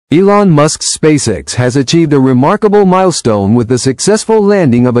Elon Musk's SpaceX has achieved a remarkable milestone with the successful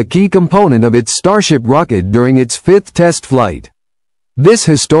landing of a key component of its Starship rocket during its fifth test flight. This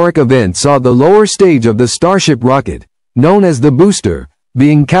historic event saw the lower stage of the Starship rocket, known as the booster,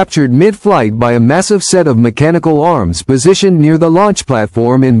 being captured mid-flight by a massive set of mechanical arms positioned near the launch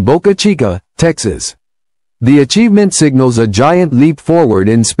platform in Boca Chica, Texas. The achievement signals a giant leap forward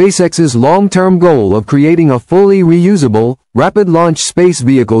in SpaceX's long-term goal of creating a fully reusable, rapid-launch space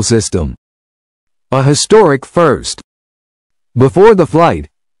vehicle system. A historic first. Before the flight,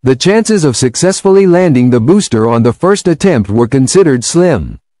 the chances of successfully landing the booster on the first attempt were considered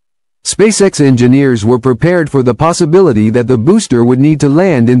slim. SpaceX engineers were prepared for the possibility that the booster would need to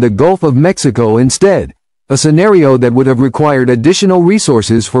land in the Gulf of Mexico instead, a scenario that would have required additional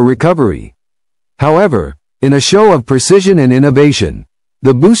resources for recovery. However, in a show of precision and innovation,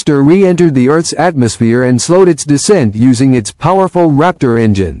 the booster re-entered the Earth's atmosphere and slowed its descent using its powerful Raptor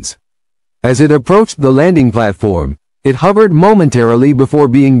engines. As it approached the landing platform, it hovered momentarily before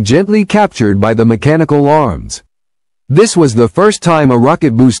being gently captured by the mechanical arms. This was the first time a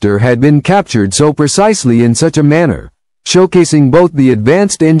rocket booster had been captured so precisely in such a manner, showcasing both the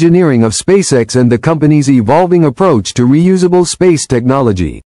advanced engineering of SpaceX and the company's evolving approach to reusable space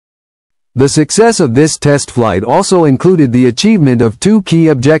technology. The success of this test flight also included the achievement of two key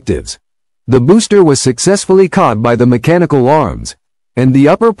objectives. The booster was successfully caught by the mechanical arms, and the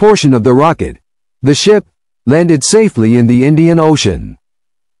upper portion of the rocket, the ship, landed safely in the Indian Ocean.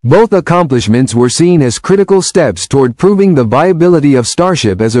 Both accomplishments were seen as critical steps toward proving the viability of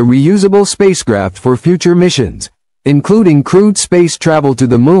Starship as a reusable spacecraft for future missions, including crewed space travel to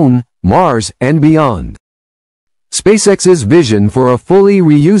the Moon, Mars, and beyond. SpaceX's vision for a fully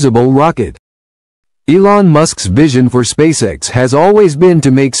reusable rocket. Elon Musk's vision for SpaceX has always been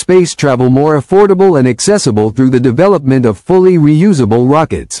to make space travel more affordable and accessible through the development of fully reusable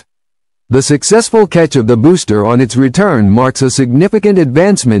rockets. The successful catch of the booster on its return marks a significant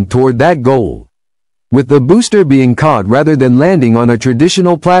advancement toward that goal. With the booster being caught rather than landing on a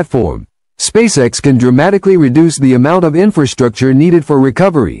traditional platform, SpaceX can dramatically reduce the amount of infrastructure needed for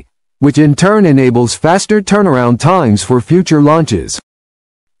recovery, which in turn enables faster turnaround times for future launches.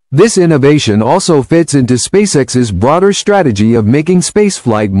 This innovation also fits into SpaceX's broader strategy of making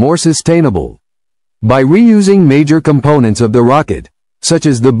spaceflight more sustainable. By reusing major components of the rocket, such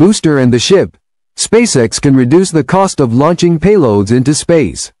as the booster and the ship, SpaceX can reduce the cost of launching payloads into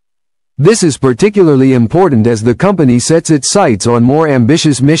space. This is particularly important as the company sets its sights on more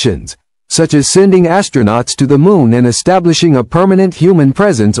ambitious missions, such as sending astronauts to the Moon and establishing a permanent human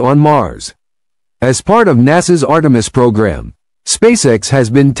presence on Mars. As part of NASA's Artemis program, SpaceX has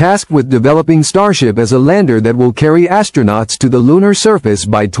been tasked with developing Starship as a lander that will carry astronauts to the lunar surface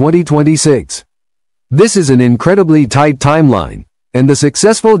by 2026. This is an incredibly tight timeline, and the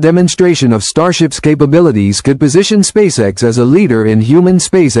successful demonstration of Starship's capabilities could position SpaceX as a leader in human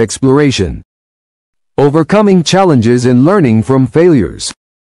space exploration. Overcoming challenges and learning from failures.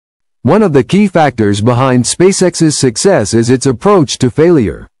 One of the key factors behind SpaceX's success is its approach to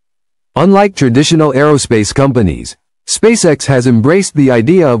failure. Unlike traditional aerospace companies, SpaceX has embraced the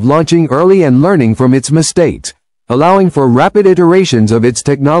idea of launching early and learning from its mistakes, allowing for rapid iterations of its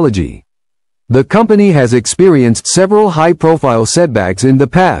technology. The company has experienced several high-profile setbacks in the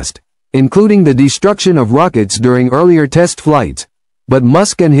past, including the destruction of rockets during earlier test flights, but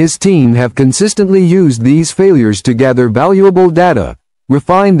Musk and his team have consistently used these failures to gather valuable data,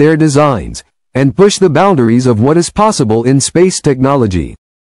 refine their designs, and push the boundaries of what is possible in space technology.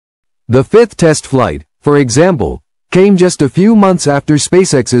 The fifth test flight, for example, came just a few months after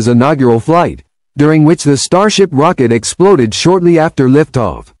SpaceX's inaugural flight, during which the Starship rocket exploded shortly after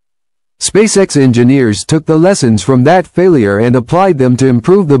liftoff. SpaceX engineers took the lessons from that failure and applied them to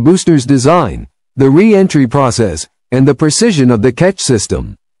improve the booster's design, the re-entry process, and the precision of the catch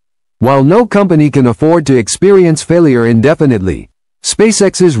system. While no company can afford to experience failure indefinitely,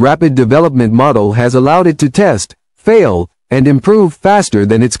 SpaceX's rapid development model has allowed it to test, fail, and improve faster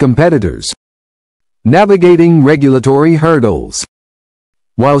than its competitors. Navigating regulatory hurdles.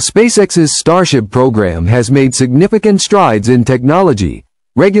 While SpaceX's Starship program has made significant strides in technology,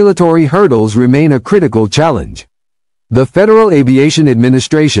 regulatory hurdles remain a critical challenge. The Federal Aviation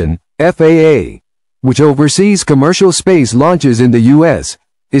Administration, FAA, which oversees commercial space launches in the U.S.,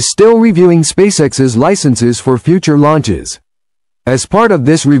 is still reviewing SpaceX's licenses for future launches. As part of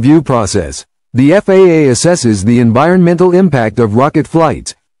this review process, the FAA assesses the environmental impact of rocket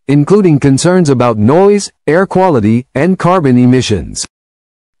flights, including concerns about noise, air quality, and carbon emissions.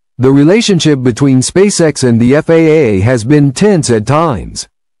 The relationship between SpaceX and the FAA has been tense at times.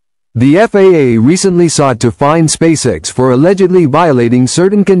 The FAA recently sought to fine SpaceX for allegedly violating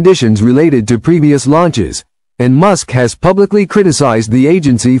certain conditions related to previous launches, and Musk has publicly criticized the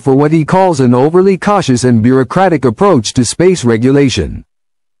agency for what he calls an overly cautious and bureaucratic approach to space regulation.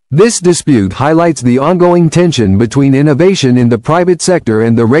 This dispute highlights the ongoing tension between innovation in the private sector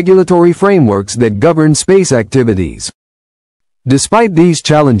and the regulatory frameworks that govern space activities. Despite these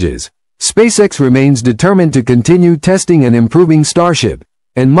challenges, SpaceX remains determined to continue testing and improving Starship,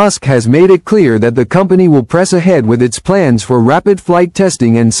 and Musk has made it clear that the company will press ahead with its plans for rapid flight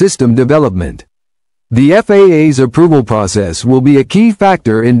testing and system development. The FAA's approval process will be a key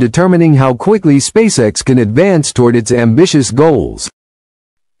factor in determining how quickly SpaceX can advance toward its ambitious goals.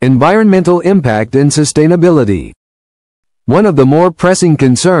 Environmental impact and sustainability. One of the more pressing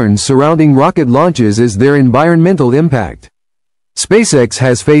concerns surrounding rocket launches is their environmental impact. SpaceX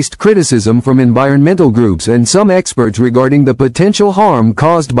has faced criticism from environmental groups and some experts regarding the potential harm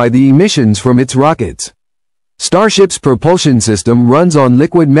caused by the emissions from its rockets. Starship's propulsion system runs on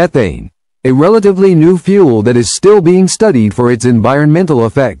liquid methane, a relatively new fuel that is still being studied for its environmental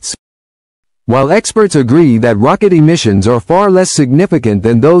effects. While experts agree that rocket emissions are far less significant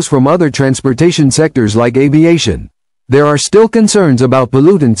than those from other transportation sectors like aviation, there are still concerns about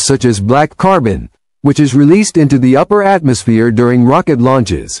pollutants such as black carbon, which is released into the upper atmosphere during rocket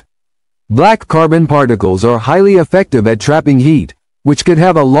launches. Black carbon particles are highly effective at trapping heat, which could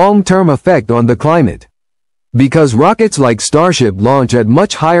have a long-term effect on the climate. Because rockets like Starship launch at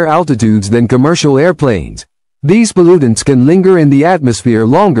much higher altitudes than commercial airplanes, these pollutants can linger in the atmosphere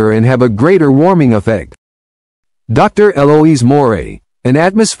longer and have a greater warming effect. Dr. Eloise Moray, an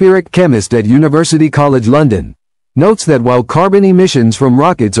atmospheric chemist at University College London, notes that while carbon emissions from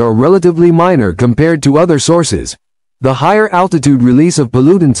rockets are relatively minor compared to other sources, the higher altitude release of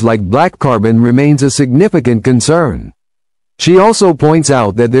pollutants like black carbon remains a significant concern. She also points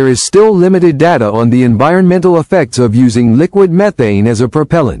out that there is still limited data on the environmental effects of using liquid methane as a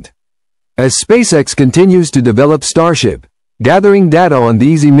propellant. As SpaceX continues to develop Starship, gathering data on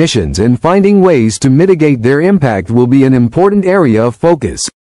these emissions and finding ways to mitigate their impact will be an important area of focus.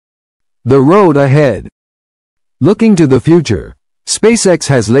 The road ahead. Looking to the future, SpaceX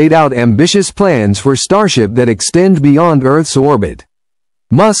has laid out ambitious plans for Starship that extend beyond Earth's orbit.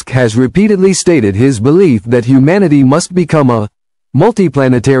 Musk has repeatedly stated his belief that humanity must become a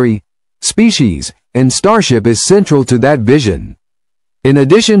multiplanetary species, and Starship is central to that vision. In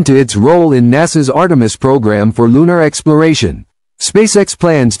addition to its role in NASA's Artemis program for lunar exploration, SpaceX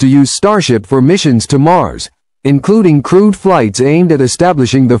plans to use Starship for missions to Mars, including crewed flights aimed at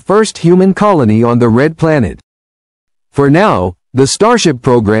establishing the first human colony on the Red Planet. For now, the Starship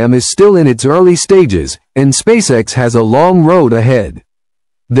program is still in its early stages, and SpaceX has a long road ahead.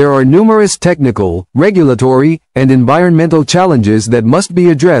 There are numerous technical, regulatory, and environmental challenges that must be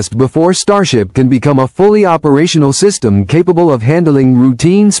addressed before Starship can become a fully operational system capable of handling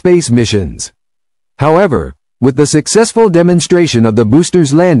routine space missions. However, with the successful demonstration of the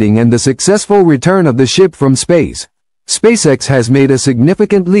booster's landing and the successful return of the ship from space, SpaceX has made a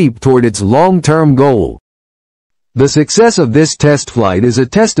significant leap toward its long-term goal. The success of this test flight is a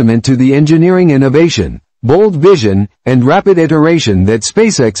testament to the engineering innovation, bold vision, and rapid iteration that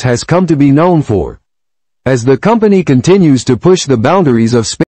SpaceX has come to be known for. As the company continues to push the boundaries of space,